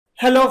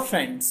Hello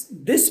friends,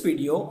 this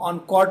video on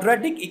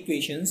quadratic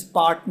equations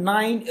part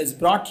 9 is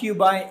brought to you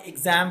by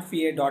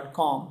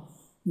examfear.com.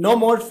 No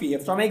more fear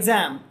from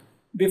exam.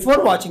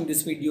 Before watching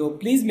this video,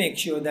 please make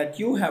sure that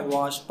you have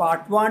watched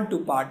part 1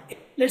 to part 8.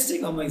 Let's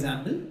take one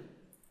example.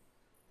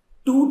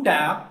 Two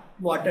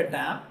water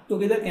tap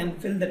together can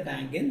fill the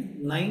tank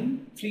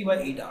in 3 by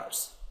 8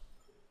 hours.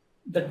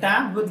 The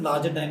tap with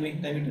larger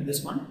diameter,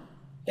 this one,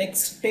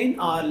 takes 10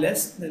 hours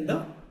less than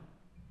the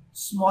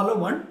smaller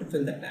one to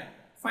fill the tank.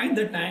 Find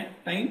the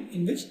time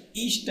in which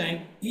each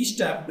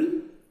tap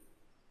will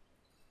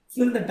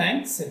fill the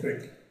tank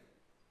separately.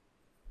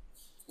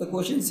 The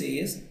question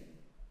says,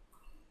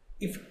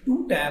 if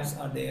two taps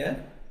are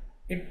there,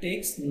 it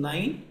takes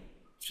 3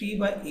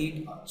 by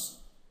 8 hours.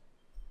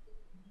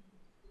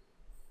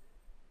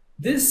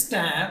 This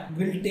tap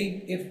will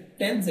take, if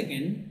 10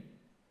 seconds,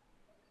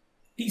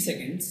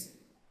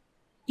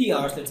 t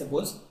hours, let's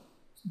suppose,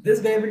 this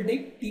guy will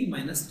take t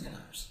minus 10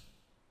 hours.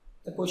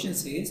 The question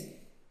says,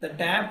 the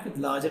tap with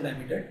larger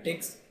diameter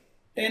takes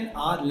 10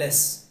 hours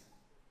less.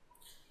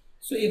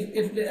 So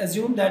if they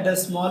assume that the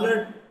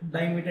smaller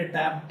diameter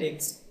tap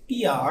takes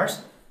t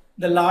hours,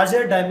 the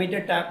larger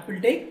diameter tap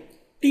will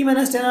take t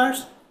minus 10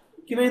 hours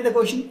given in the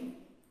question.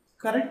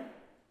 Correct?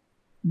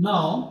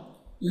 Now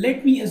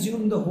let me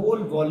assume the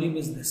whole volume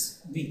is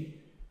this V.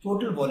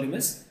 Total volume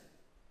is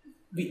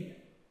V.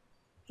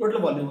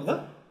 Total volume of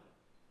the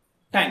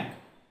tank.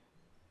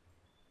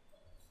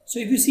 So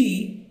if you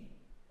see,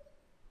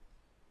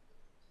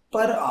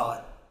 per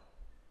hour,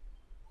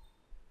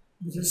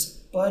 this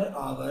is per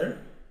hour,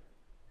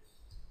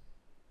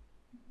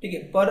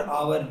 okay, per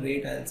hour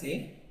rate I'll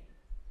say,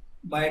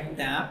 by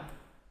tap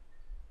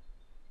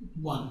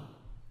 1.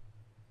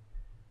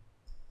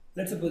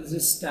 Let's suppose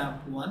this is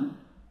tap 1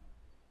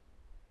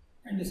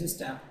 and this is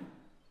tap 2.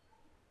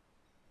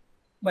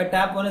 By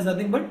tap 1 is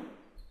nothing but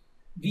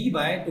V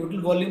by total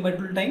volume by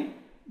total time,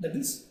 that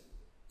is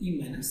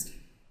T minus T.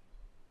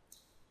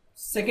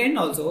 Second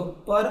also,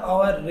 per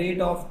hour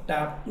rate of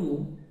tap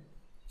 2,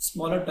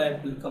 smaller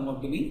tap will come out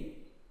to be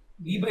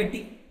V by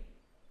T,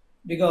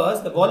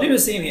 because the volume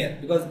is same here,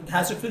 because it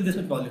has to fill this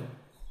much volume.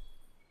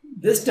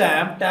 This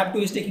tap 2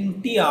 is taking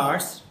t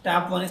hours,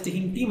 tap 1 is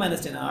taking t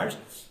minus 10 hours.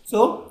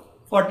 So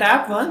for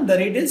tap 1 the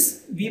rate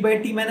is V by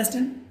T minus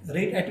 10,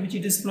 rate at which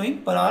it is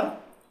flowing per hour,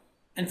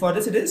 and for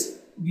this it is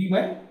V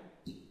by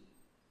T.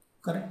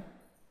 Correct?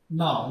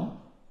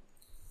 Now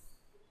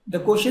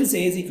the question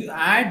says,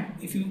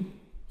 if you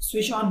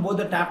switch on both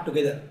the tap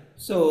together,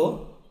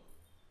 so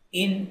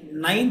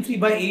in 3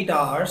 by 8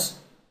 hours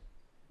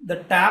the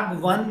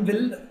tap 1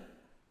 will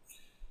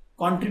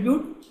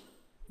contribute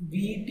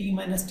Vt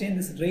minus 10,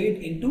 this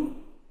rate, into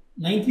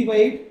 3 by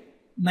 8.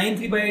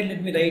 3 by 8,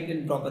 let me write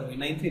in proper way.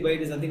 3 by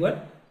 8 is nothing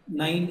but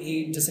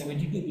 8 is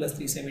 72 plus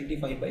 3,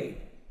 75 by 8,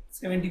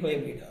 75 by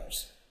 8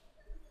 hours.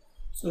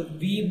 So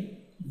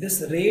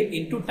this rate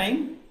into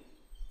time,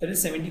 that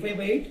is 75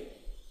 by 8.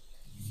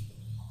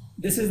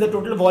 This is the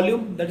total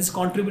volume that is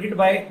contributed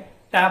by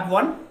tap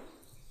 1.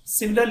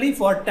 Similarly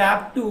for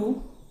tap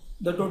 2,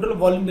 the total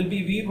volume will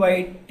be V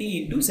by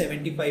T into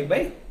 75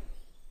 by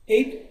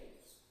 8,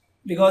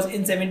 because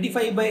in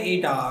 75 by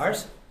 8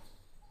 hours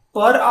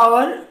per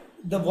hour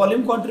the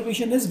volume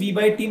contribution is V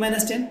by T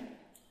minus 10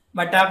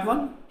 by tap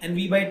 1 and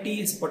V by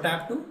T is for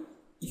tap 2.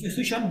 If you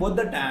switch on both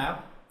the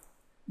tap,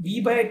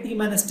 V by T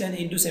minus 10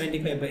 into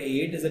 75 by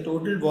 8 is the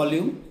total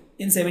volume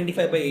in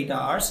 75 by 8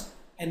 hours,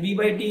 and V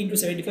by T into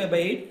 75 by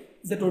 8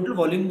 is the total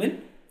volume in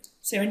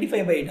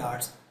 75 by 8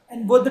 hours,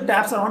 and both the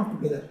taps are on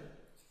together.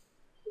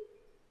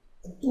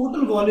 The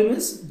total volume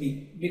is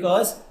V,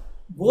 because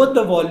both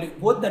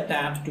the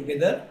taps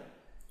together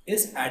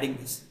is adding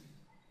this,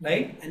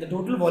 right? And the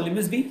total volume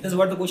is V. This is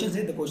what the question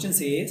says. The question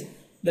says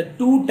the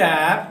two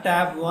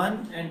tap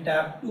 1 and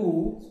tap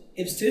 2,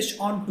 if switched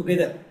on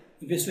together,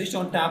 if you switched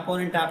on tap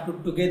 1 and tap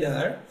 2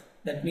 together,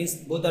 that means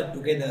both are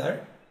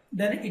together,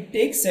 then it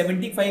takes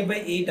 75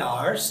 by 8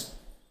 hours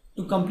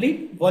to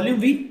complete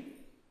volume V.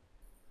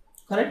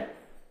 Correct?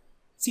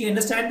 See,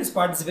 understand this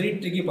part, is very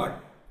tricky part.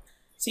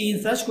 See,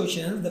 in such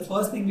questions, the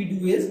first thing we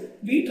do is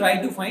we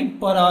try to find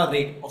per hour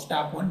rate of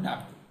tap 1,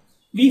 tap 2.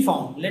 We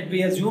found, let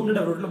we assume that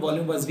the total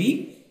volume was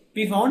V.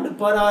 We found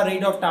per hour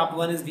rate of tap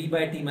 1 is V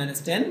by T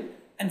minus 10,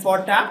 and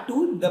for tap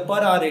 2 the per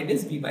hour rate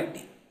is V by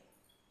T.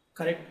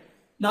 Correct?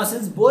 Now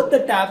since both the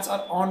taps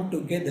are on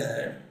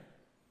together,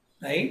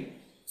 right?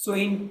 So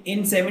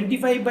in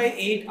 75 by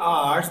 8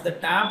 hours the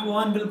tap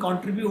 1 will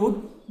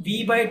contribute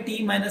V by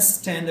T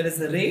minus 10, that is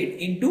the rate,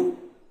 into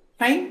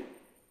time,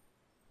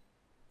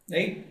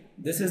 right?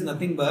 This is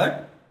nothing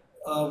but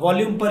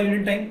volume per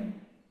unit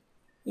time.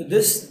 So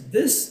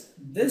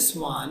this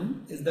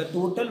one is the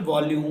total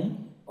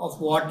volume of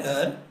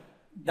water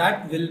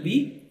that will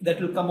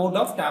come out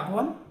of tap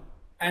 1,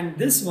 and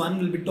this one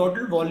will be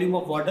total volume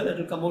of water that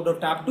will come out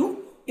of tap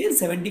 2 in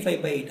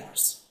 75 by 8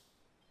 hours.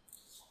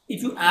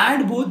 If you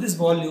add both this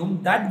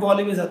volume, that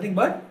volume is nothing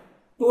but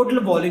total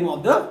volume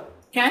of the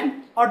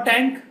can or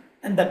tank,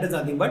 and that is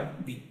nothing but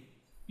V.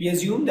 We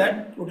assume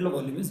that total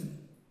volume is V.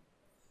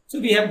 So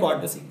we have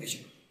got this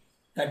equation.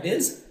 That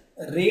is,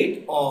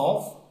 rate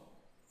of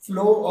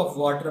flow of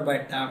water by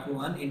tap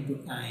 1 into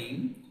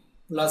time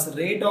plus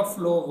rate of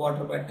flow of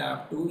water by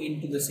tap 2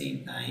 into the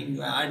same time.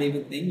 You add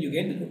everything, you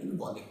get the total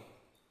volume.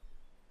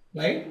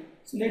 Right?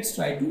 So let's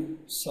try to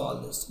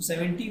solve this. So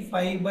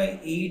 75 by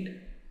 8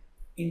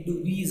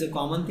 into V is a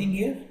common thing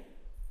here.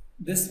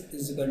 This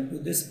is equal to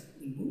this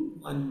into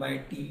 1 by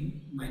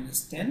T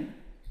minus 10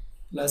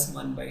 plus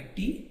 1 by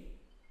T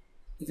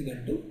is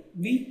equal to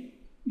V.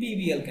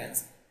 V will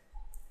cancel.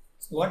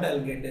 So what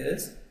I'll get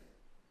is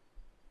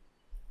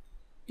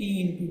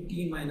T into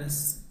T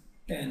minus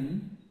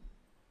 10,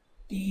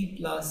 T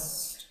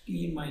plus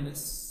T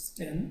minus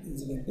 10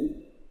 is equal to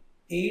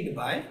 8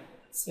 by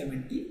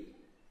 75.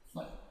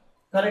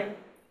 Correct?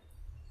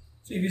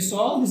 So if you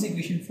solve this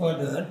equation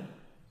further,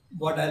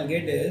 what I'll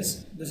get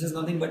is, this is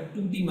nothing but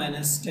 2T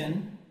minus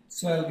 10.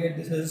 So I'll get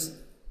this is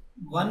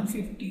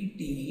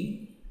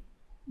 150T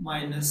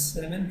minus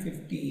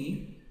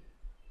 750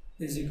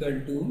 is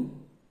equal to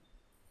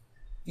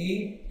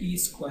 8T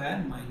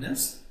square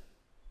minus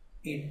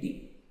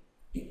 80T.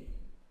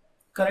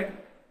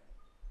 Correct?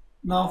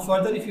 Now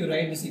further if you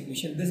write this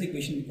equation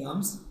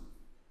becomes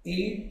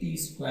 8T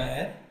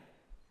square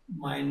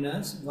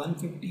minus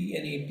 150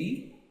 and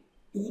 80,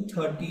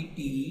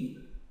 230T,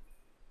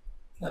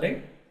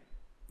 correct,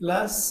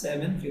 plus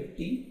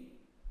 750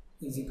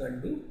 is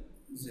equal to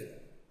 0.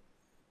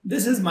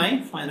 This is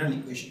my final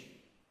equation.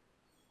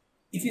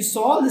 If you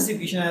solve this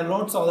equation, I will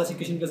not solve this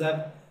equation because I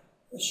have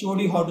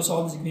showed you how to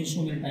solve this equation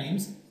so many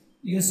times.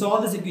 You can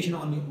solve this equation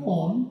on your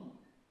own.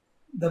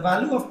 The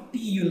value of T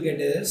you will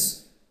get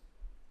is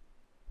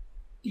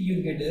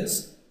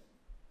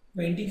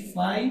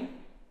 25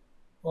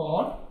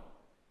 or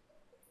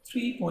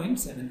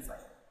 3.75.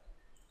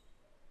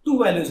 Two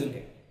values you will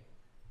get.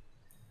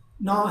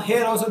 Now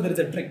here also there is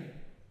a trick.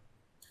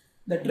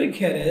 The trick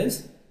here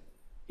is,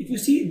 if you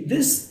see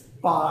this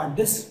part,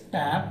 this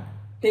tab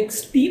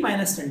takes T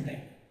minus 10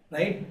 time,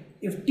 right?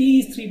 If T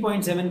is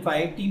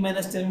 3.75, T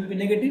minus 10 will be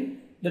negative,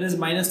 that is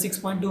minus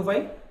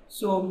 6.25.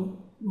 So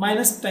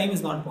minus time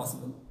is not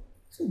possible.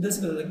 So this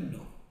will like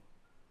no.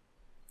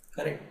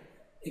 Correct?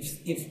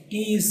 If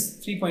T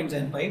is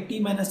 3.75, T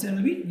minus 10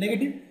 will be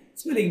negative.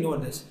 So we'll ignore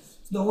this.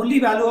 So the only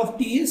value of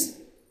T is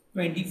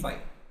 25.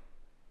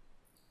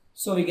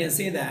 So we can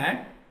say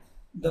that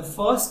the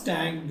first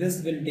tank,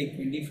 this will take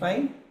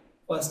 25,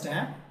 first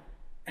tap,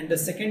 and the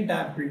second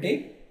tap will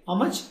take how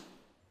much?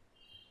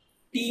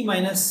 T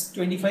minus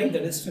 25,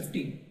 that is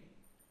 15,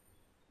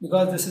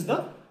 because this is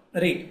the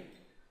rate.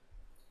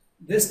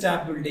 This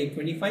tap will take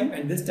 25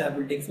 and this tap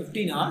will take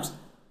 15 hours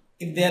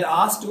if they are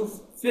asked to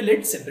fill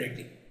it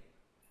separately.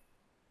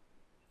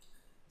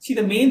 See,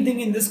 the main thing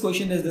in this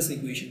question is this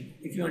equation.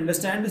 If you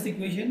understand this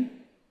equation,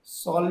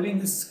 solving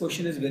this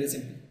question is very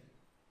simple.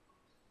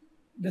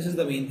 This is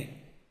the main thing,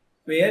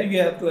 where you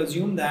have to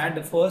assume that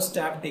the first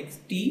tap takes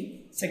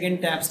T,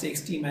 second tap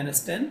takes T minus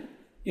 10.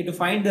 You have to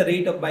find the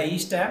rate by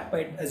each tap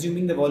by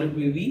assuming the volume to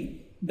be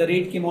V. The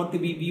rate came out to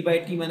be V by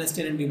T minus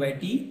 10 and V by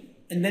T.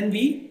 And then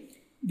we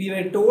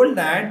were told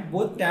that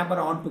both tap are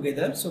on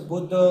together. So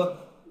both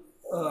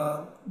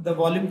the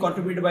volume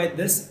contributed by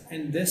this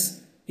and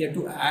this you have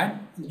to add.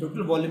 The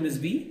total volume is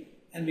V,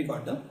 and we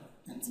got the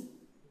answer.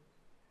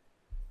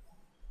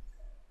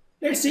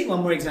 Let's take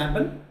one more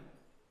example.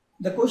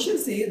 The question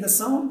says the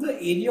sum of the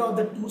area of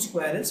the two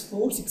square is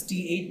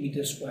 468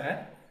 meters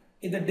square.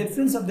 If the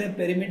difference of their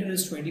perimeter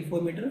is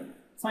 24 meter,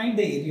 find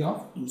the area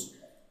of two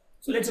squares.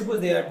 So let's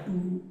suppose there are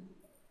two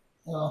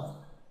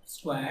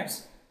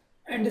squares,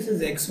 and this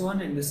is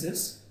x1 and this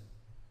is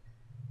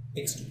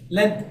x2.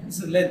 Length, this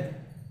is length.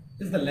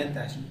 This is the length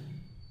actually.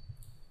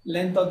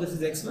 Length of this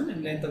is x1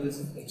 and length of this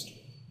is x2.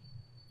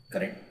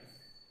 Correct?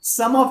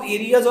 Sum of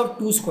areas of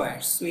two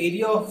squares. So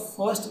area of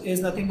first is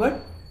nothing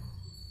but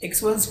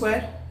x1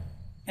 square,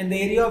 and the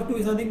area of 2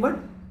 is nothing but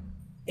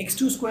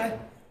x2 square.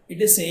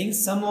 It is saying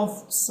sum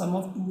of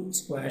two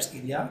squares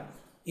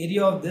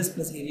area of this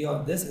plus area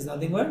of this is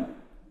nothing but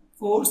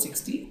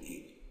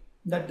 468.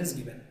 That is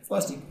given.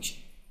 First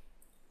equation.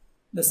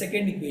 The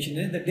second equation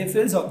is the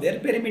difference of their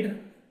perimeter.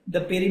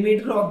 The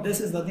perimeter of this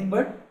is nothing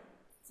but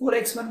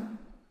 4x1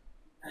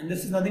 and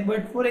this is nothing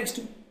but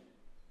 4x2.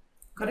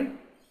 Correct?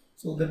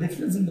 So the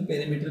difference in the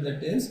perimeter,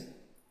 that is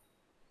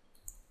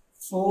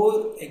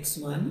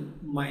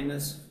 4x1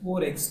 minus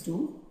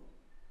 4x2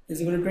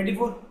 is equal to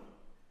 24.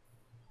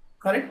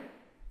 Correct?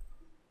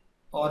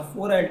 Or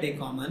 4 I will take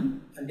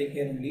common, I will take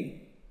here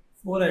only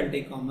 4 I will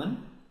take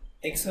common,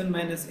 x1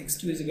 minus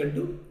x2 is equal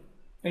to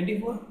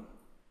 24.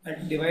 I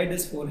will divide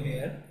this 4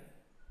 here,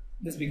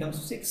 this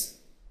becomes 6.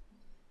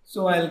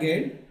 So I will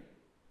get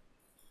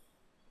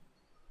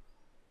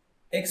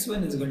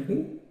x1 is equal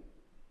to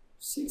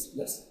 6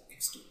 plus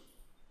x2.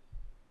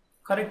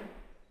 Correct?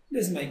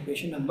 This is my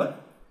equation number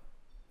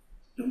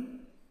 2.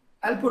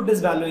 I will put this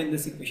value in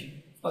this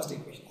equation, first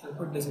equation. I will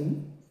put this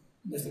in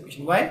this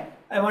equation. Why?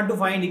 I want to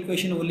find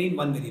equation only in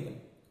one variable.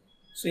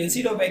 So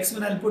instead of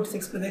x1 I will put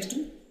 6 plus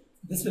x2.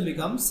 This will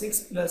become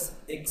 6 plus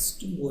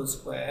x2 whole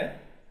square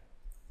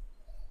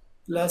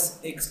plus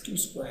x2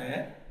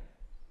 square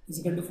is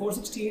equal to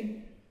 468.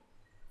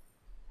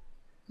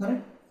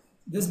 Correct?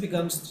 This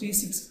becomes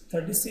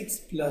 36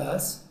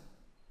 plus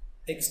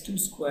x2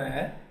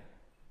 square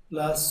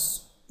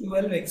plus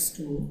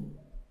 12x2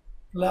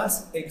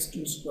 plus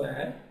x2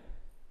 square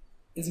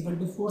is equal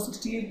to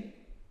 468.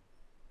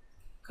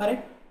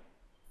 Correct?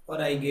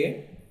 Or I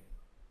get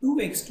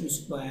 2x2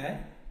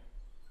 square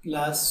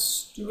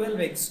plus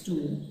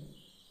 12x2,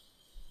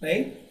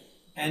 right?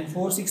 And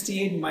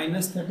 468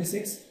 minus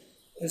 36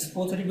 is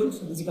 432,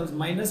 so this becomes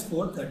minus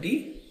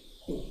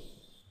 432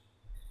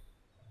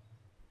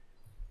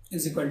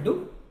 is equal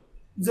to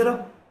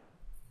 0.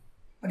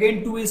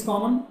 Again 2 is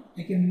common,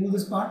 I can remove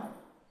this part,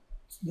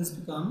 so this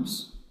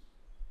becomes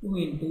 2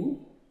 into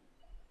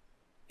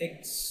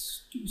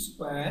x2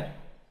 square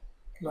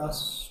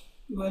plus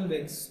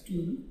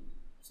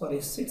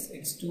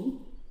 6x2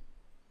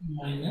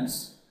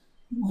 minus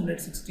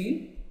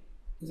 216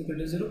 is equal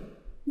to 0.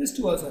 This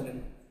 2 also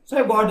available. So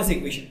I got this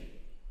equation.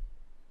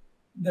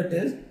 That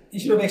is,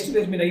 instead of x2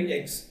 let me write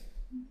x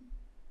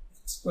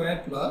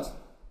square plus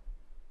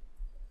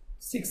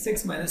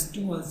 6 minus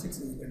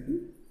 216 is equal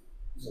to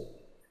 0.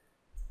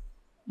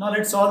 Now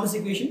let's solve this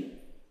equation.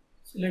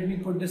 So let me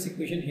put this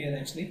equation here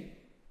actually.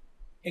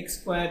 X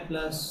square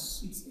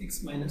plus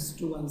 6x minus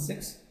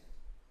 216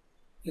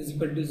 is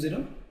equal to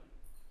 0.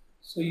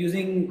 So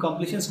using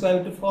completion square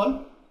root to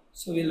solve,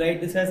 so we'll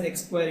write this as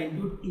x square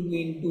into 2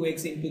 into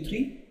x into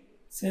 3.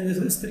 Since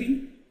this is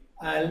 3,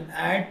 I'll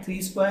add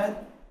 3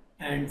 square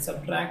and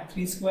subtract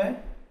 3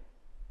 square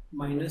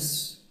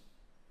minus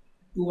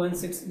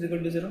 216 is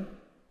equal to 0.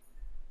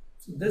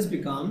 So this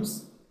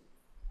becomes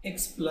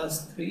x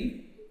plus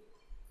 3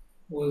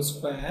 whole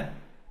square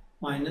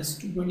minus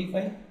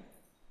 225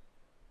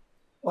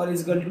 or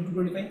is equal to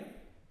 225,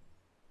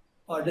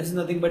 or this is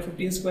nothing but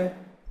 15 square.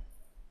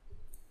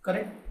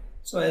 Correct?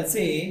 So I'll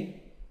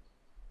say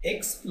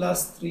x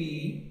plus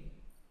 3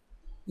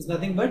 is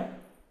nothing but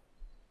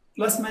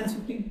plus minus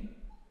 15.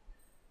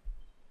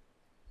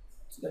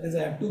 So that is,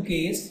 I have two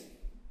cases.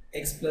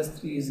 X plus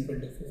 3 is equal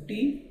to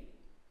 15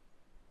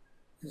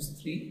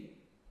 is 3,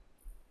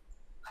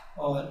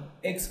 or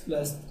x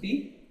plus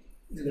 3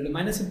 is equal to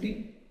minus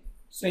 15.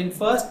 So in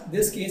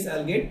this case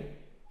I'll get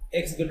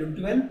x equal to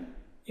 12,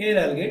 here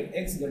I'll get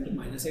x equal to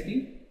minus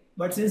 18.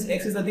 But since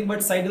x is nothing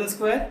but side of the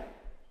square,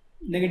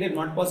 negative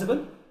not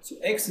possible, so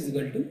x is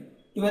equal to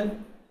 12,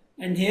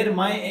 and here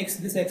my x,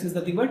 this x is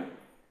nothing but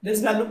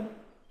this value,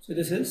 so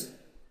this is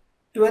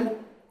 12.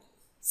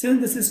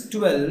 Since this is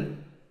 12,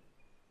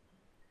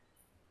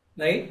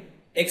 right,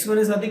 x1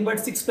 is nothing but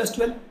 6 plus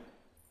 12,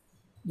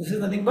 this is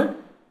nothing but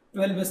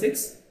 12 by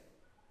 6,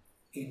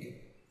 18.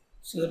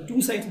 So the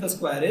two sides of the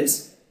square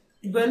is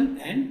 12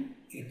 and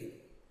 18.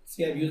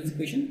 So I have used this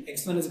equation,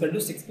 x1 is equal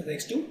to 6 plus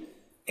x2,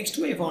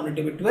 x2 I found it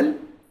to be 12,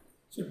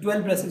 so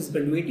 12 plus 6 is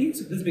equal to 18,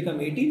 so this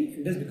become 18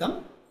 and this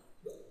become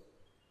 12.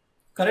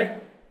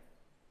 Correct?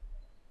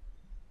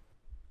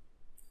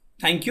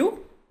 Thank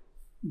you.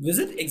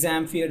 Visit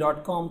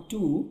examfear.com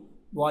to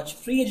watch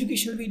free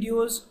educational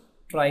videos,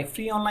 try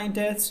free online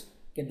tests,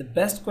 get the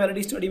best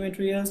quality study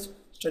materials,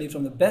 study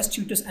from the best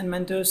tutors and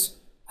mentors,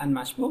 and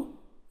much more.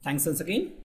 Thanks once again.